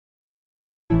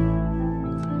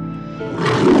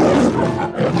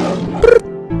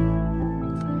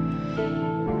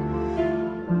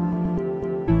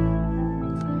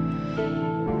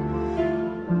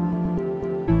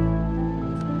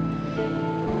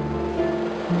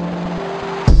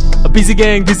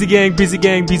AbizzyGang, AbizzyGang,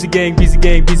 AbizzyGang, AbizzyGang,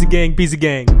 AbizzyGang, AbizzyGang,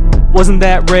 AbizzyGang. Wasn't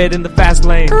that red in the fast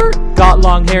lane? Got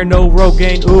long hair, no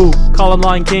rogaine. Ooh, call him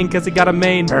Lion King cause he got a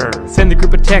mane. Send the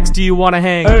group a text, do you wanna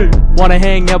hang? Hey. Wanna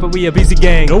hang out but we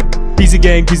AbizzyGang. Nope.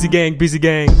 AbizzyGang, AbizzyGang,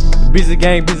 AbizzyGang.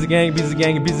 AbizzyGang, AbizzyGang,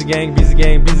 AbizzyGang, AbizzyGang,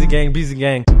 AbizzyGang, AbizzyGang,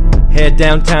 AbizzyGang. Head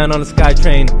downtown on a sky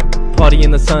train. Party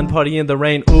in the sun, party in the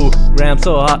rain. Ooh, Graham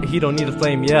so hot, he don't need a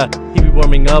flame. Yeah, he be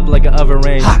warming up like an oven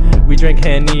range. We drink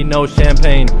Henny, no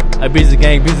champagne.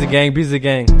 AbizzyGang, AbizzyGang,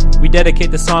 AbizzyGang. We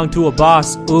dedicate the song to a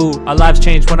boss. Ooh, our lives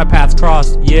changed when our paths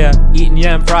crossed. Yeah, eating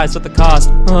yam fries at the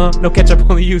cost. No ketchup,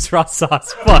 only use raw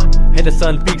sauce. Fuck. Head to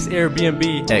Sun Peaks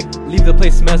Airbnb. Egg. Leave the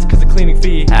place mess cause the cleaning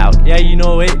fee. Out. Yeah, you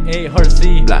know it ain't hard to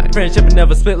see. Blind. Friendship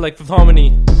never split like Fifth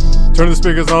Harmony. Turn the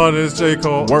speakers on, it's J.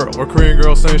 Cole. World. Or Korean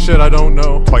girl saying shit I don't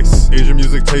know. Twice. Asian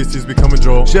music taste, he's becoming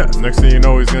Joel. Chef. Next thing you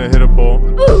know, he's gonna hit a pole.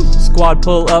 Squad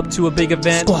pull up to a big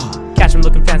event. Squad. Catch him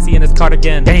looking fancy in his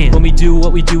cardigan. Damn. When we do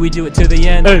what we do it to the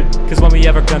end. Hey. Cause when we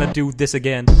ever gonna do this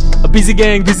again?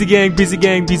 AbizzyGang, AbizzyGang,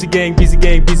 AbizzyGang, AbizzyGang,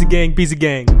 AbizzyGang, AbizzyGang,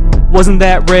 AbizzyGang. Wasn't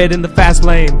that red in the fast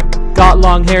lane? Got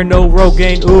long hair, no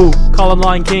rogaine. Ooh, call him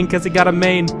Lion King cause he got a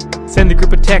mane. Send the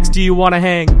group a text, do you wanna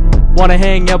hang? Wanna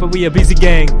hang out but we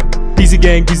AbizzyGang.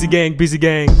 AbizzyGang, AbizzyGang,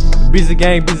 AbizzyGang.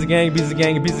 AbizzyGang, AbizzyGang,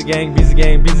 AbizzyGang, AbizzyGang,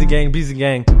 AbizzyGang, AbizzyGang,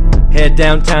 AbizzyGang. Head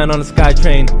downtown on a sky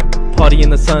train. Party in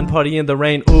the sun, party in the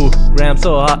rain. Ooh, Graham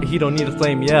so hot, he don't need a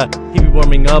flame. Yeah, he be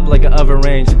warming up like an oven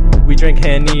range. We drink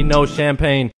Henny, no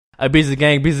champagne.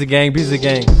 AbizzyGang, AbizzyGang,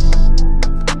 AbizzyGang.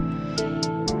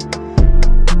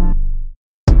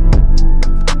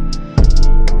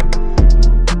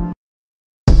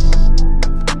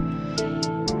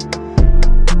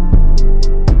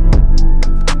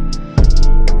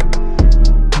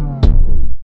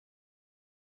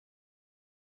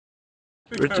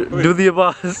 Richard, do the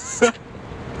boss.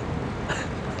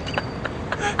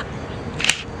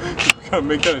 Gotta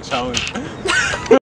make that a challenge.